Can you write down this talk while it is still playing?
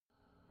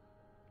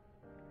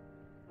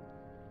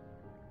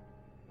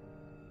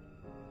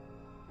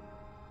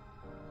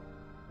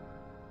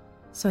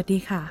สวัสดี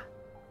ค่ะ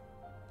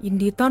ยิน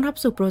ดีต้อนรับ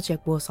สู่โปรเจก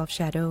ต์ World of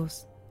Shadows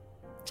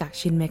จาก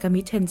ชินเมกา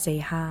มิเทนเซ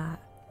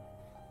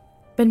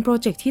5เป็นโปร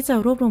เจกต์ที่จะ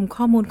รวบรวม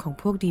ข้อมูลของ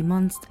พวก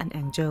Demons and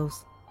Angels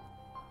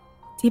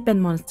ที่เป็น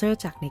มอนสเตอร์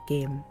จากในเก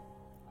ม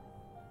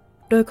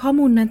โดยข้อ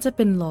มูลนั้นจะเ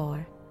ป็นลอ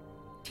ร์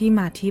ที่ม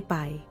าที่ไป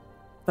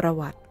ประ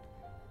วัติ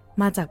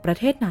มาจากประ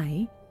เทศไหน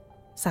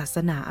ศาส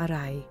นาอะไร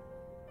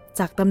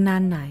จากตำนา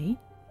นไหน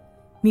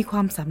มีคว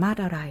ามสามารถ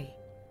อะไร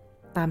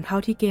ตามเท่า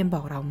ที่เกมบ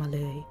อกเรามาเ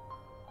ลย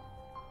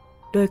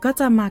โดยก็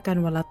จะมากัน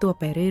วันละตัว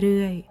ไปเ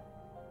รื่อย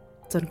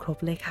ๆจนครบ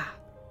เลยค่ะ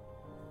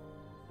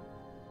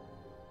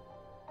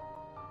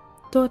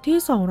ตัวที่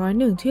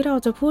201ที่เรา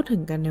จะพูดถึ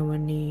งกันในวั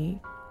นนี้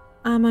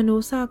อามานุ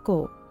ซาโก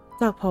ะ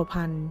จากเผ่า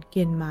พันธุ์เก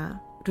นมะ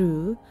หรือ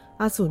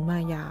อสูรมา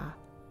ยา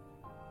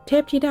เท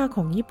พธิดาข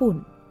องญี่ปุ่น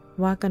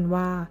ว่ากัน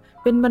ว่า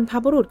เป็นบรรพ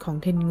บุรุษของ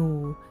เทนงู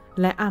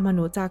และอามา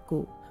นุจา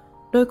กุ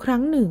โดยครั้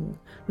งหนึ่ง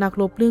นัก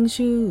รบเรื่อง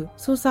ชื่อ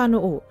ซูซาโน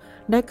ะโอะ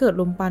ได้เกิด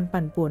ลมปาน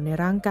ปั่นป่วนใน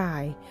ร่างกา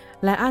ย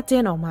และอาเจี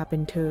ยนออกมาเป็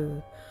นเธอ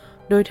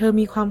โดยเธอ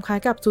มีความคล้าย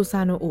กับซูซ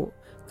าโนะโอะ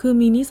คือ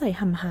มีนิสัย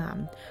หำหาม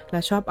และ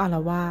ชอบอาล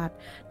ะวาด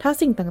ถ้า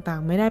สิ่งต่า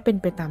งๆไม่ได้เป็น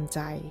ไปตามใจ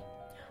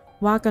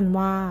ว่ากัน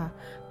ว่า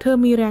เธอ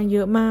มีแรงเย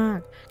อะมาก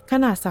ข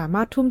นาดสาม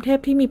ารถทุ่มเทพ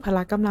ที่มีพล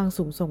ะกำลัง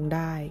สูงส่งไ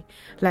ด้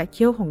และเ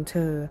ขี้ยวของเธ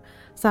อ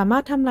สามา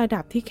รถทำลายด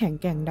าบที่แข็ง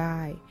แกร่งได้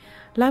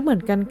และเหมือ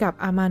นกันกับ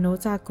อามาโนะ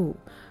จากุ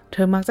เธ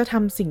อมักจะท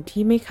ำสิ่ง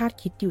ที่ไม่คาด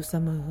คิดอยู่เส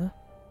มอ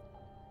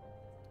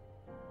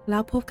แล้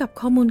วพบกับ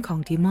ข้อมูลของ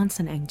Demons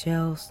and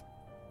Angels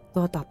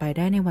ตัวต่อไปไ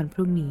ด้ในวันพ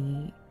รุ่งนี้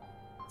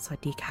สวัส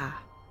ดีค่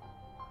ะ